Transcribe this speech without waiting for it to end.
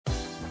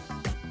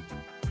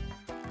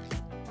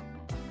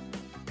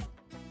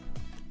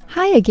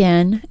Hi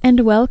again,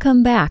 and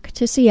welcome back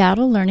to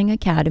Seattle Learning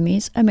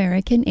Academy's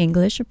American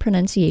English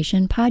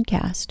Pronunciation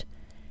Podcast.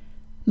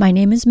 My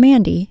name is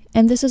Mandy,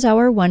 and this is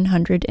our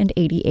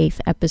 188th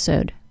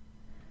episode.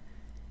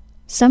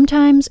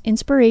 Sometimes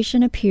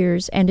inspiration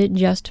appears and it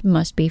just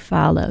must be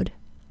followed.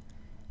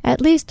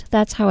 At least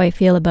that's how I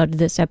feel about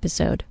this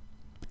episode.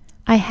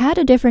 I had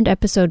a different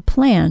episode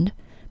planned,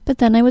 but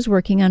then I was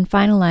working on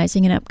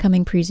finalizing an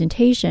upcoming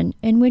presentation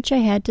in which I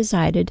had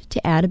decided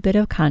to add a bit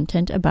of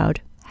content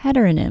about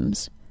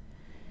heteronyms.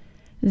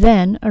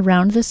 Then,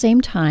 around the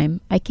same time,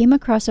 I came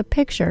across a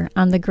picture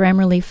on the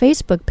Grammarly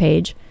Facebook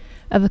page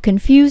of a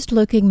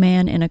confused-looking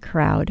man in a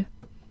crowd.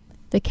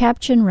 The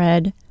caption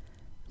read,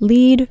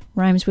 "Lead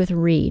rhymes with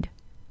read.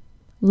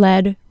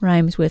 Lead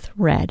rhymes with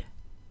red."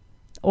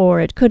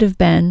 Or it could have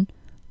been,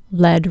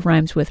 lead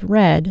rhymes with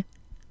red.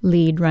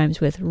 Lead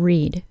rhymes with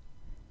read.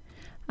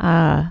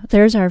 Ah,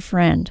 there's our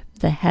friend,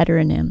 the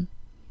heteronym.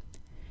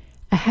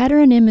 A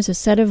heteronym is a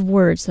set of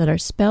words that are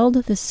spelled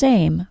the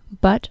same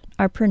but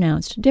are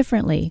pronounced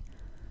differently,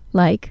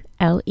 like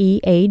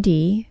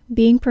L-E-A-D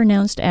being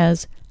pronounced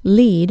as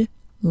lead,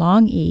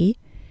 long E,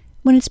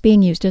 when it's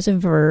being used as a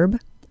verb,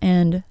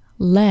 and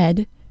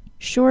lead,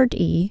 short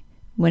E,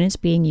 when it's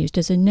being used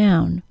as a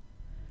noun.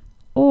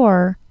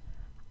 Or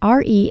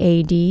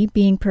R-E-A-D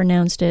being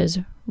pronounced as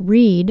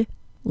read,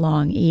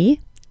 long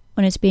E,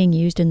 when it's being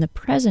used in the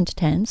present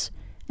tense,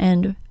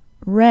 and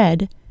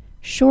red,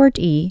 short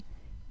E,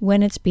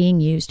 when it's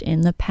being used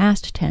in the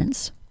past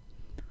tense.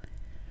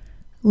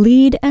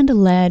 Lead and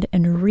lead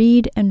and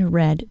read and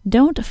read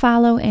don't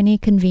follow any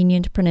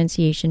convenient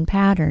pronunciation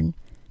pattern.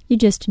 You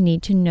just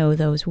need to know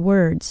those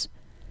words.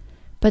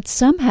 But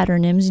some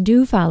heteronyms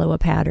do follow a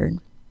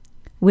pattern.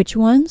 Which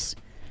ones?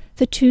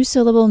 The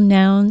two-syllable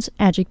nouns,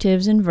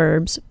 adjectives, and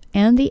verbs,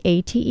 and the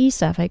ate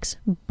suffix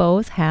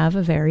both have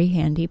very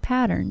handy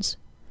patterns.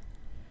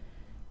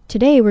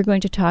 Today we're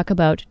going to talk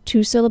about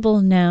two-syllable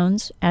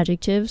nouns,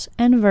 adjectives,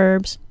 and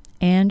verbs,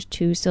 and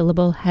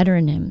two-syllable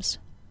heteronyms.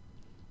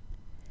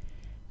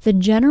 The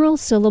general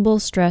syllable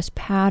stress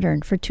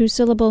pattern for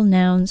two-syllable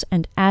nouns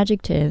and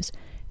adjectives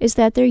is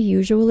that they're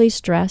usually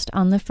stressed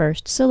on the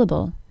first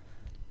syllable.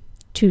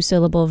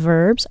 Two-syllable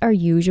verbs are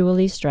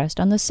usually stressed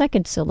on the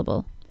second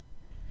syllable.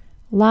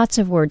 Lots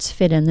of words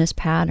fit in this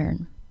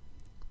pattern.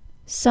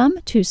 Some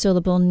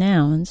two-syllable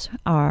nouns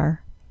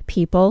are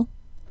people,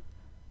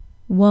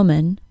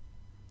 woman,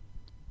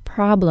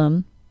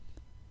 problem,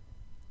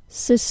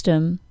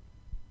 system,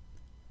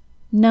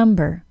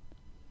 number.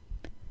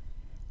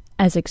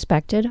 As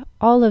expected,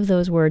 all of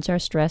those words are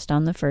stressed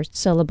on the first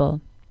syllable.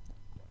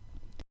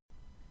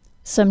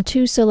 Some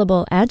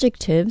two-syllable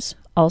adjectives,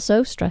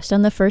 also stressed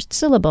on the first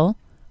syllable,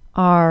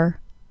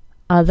 are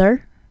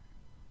other,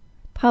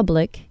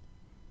 public,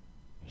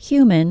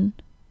 human,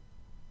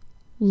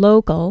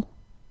 local,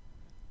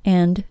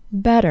 and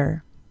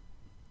better.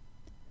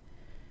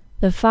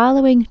 The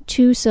following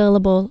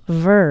two-syllable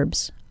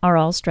verbs are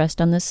all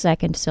stressed on the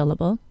second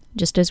syllable,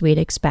 just as we'd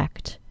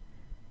expect.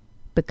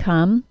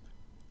 Become,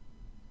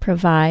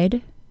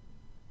 provide,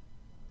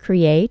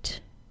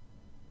 create,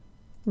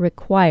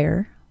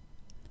 require,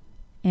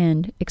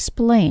 and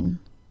explain.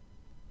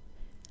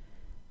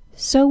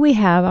 So we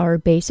have our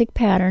basic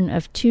pattern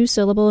of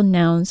two-syllable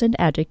nouns and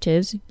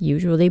adjectives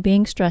usually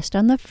being stressed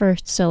on the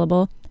first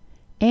syllable,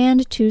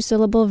 and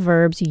two-syllable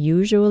verbs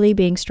usually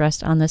being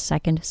stressed on the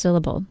second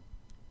syllable.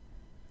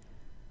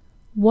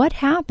 What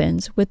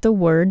happens with the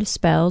word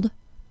spelled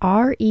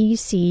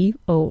R-E-C-O-R-D?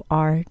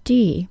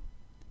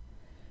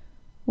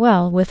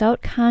 Well,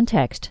 without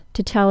context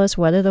to tell us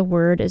whether the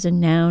word is a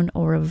noun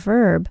or a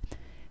verb,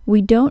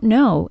 we don't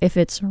know if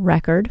it's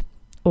record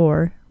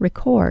or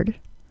record.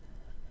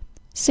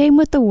 Same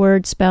with the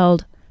word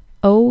spelled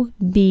O-B-J-E-C-T.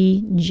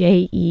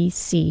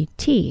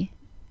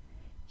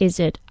 Is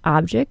it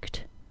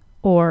object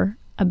or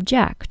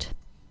object?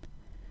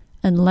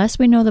 Unless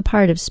we know the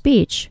part of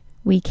speech,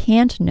 we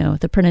can't know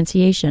the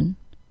pronunciation.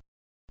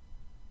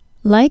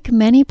 Like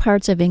many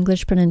parts of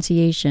English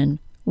pronunciation,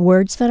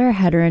 words that are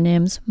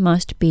heteronyms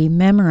must be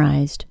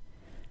memorized.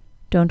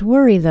 Don't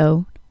worry,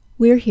 though.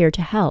 We're here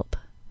to help.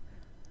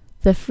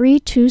 The free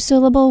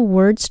two-syllable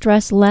word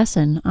stress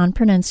lesson on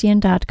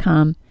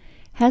Pronuncian.com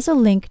has a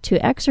link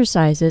to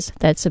exercises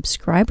that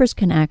subscribers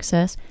can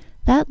access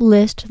that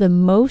list the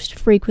most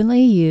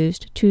frequently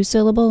used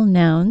two-syllable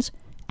nouns,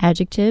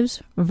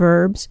 adjectives,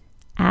 verbs,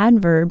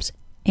 adverbs,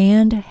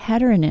 and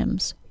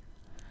heteronyms.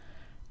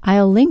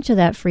 I'll link to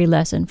that free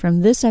lesson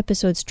from this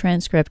episode's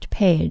transcript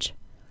page.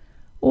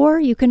 Or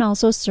you can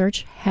also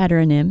search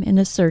heteronym in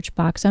the search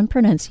box on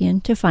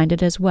Pronuncian to find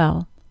it as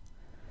well.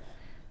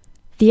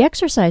 The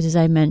exercises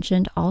I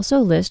mentioned also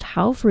list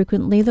how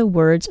frequently the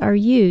words are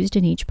used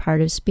in each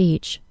part of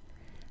speech.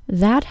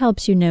 That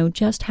helps you know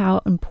just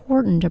how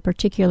important a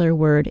particular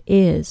word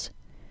is.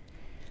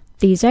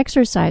 These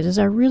exercises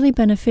are really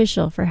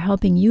beneficial for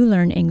helping you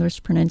learn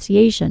English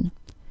pronunciation,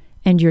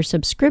 and your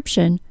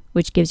subscription,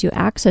 which gives you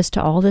access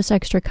to all this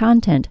extra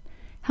content,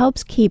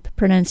 helps keep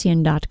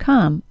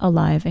Pronuncian.com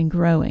alive and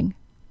growing.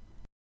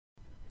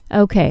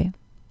 Okay,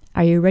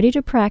 Are you ready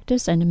to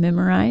practice and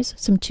memorize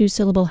some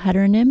two-syllable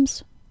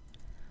heteronyms?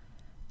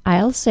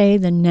 I'll say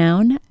the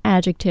noun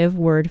adjective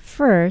word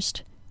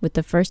first with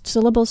the first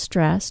syllable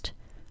stressed,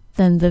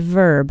 then the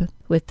verb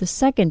with the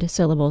second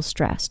syllable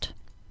stressed.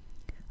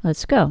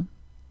 Let's go.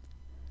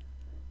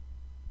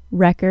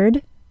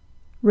 Record,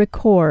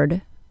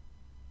 record.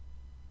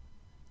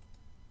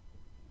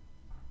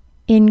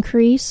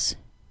 Increase,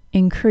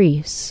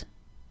 increase.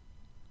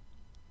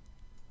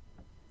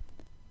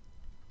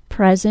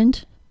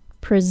 Present,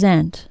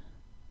 present.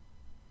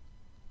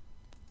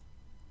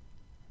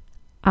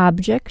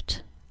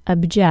 Object,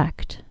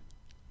 object.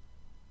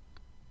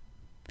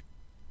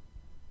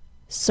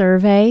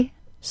 Survey,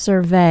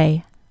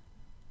 survey.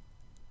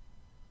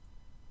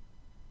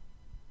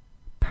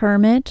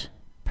 Permit,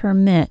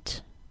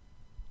 permit.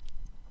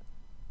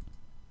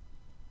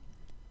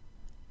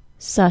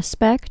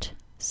 Suspect,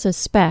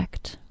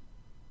 suspect.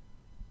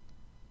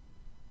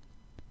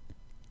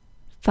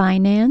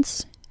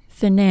 Finance,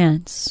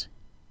 finance.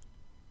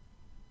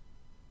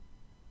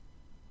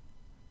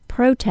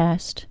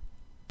 Protest,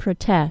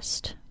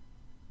 protest.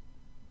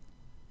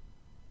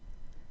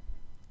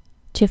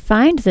 To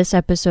find this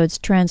episode's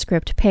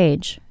transcript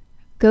page,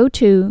 go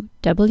to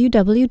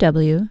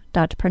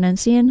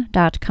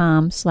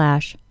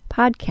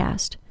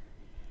www.pronuncian.com/podcast,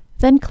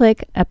 then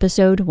click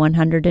episode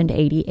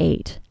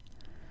 188.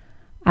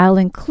 I'll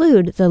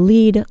include the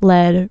lead,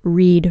 led,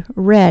 read,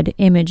 read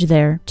image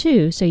there,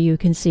 too, so you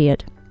can see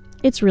it.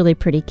 It's really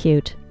pretty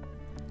cute.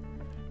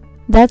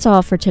 That's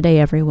all for today,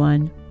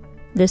 everyone.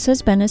 This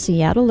has been a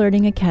Seattle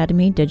Learning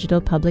Academy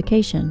digital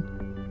publication.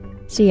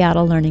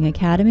 Seattle Learning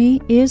Academy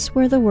is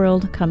where the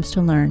world comes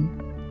to learn.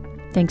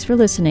 Thanks for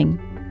listening.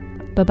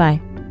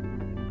 Bye-bye.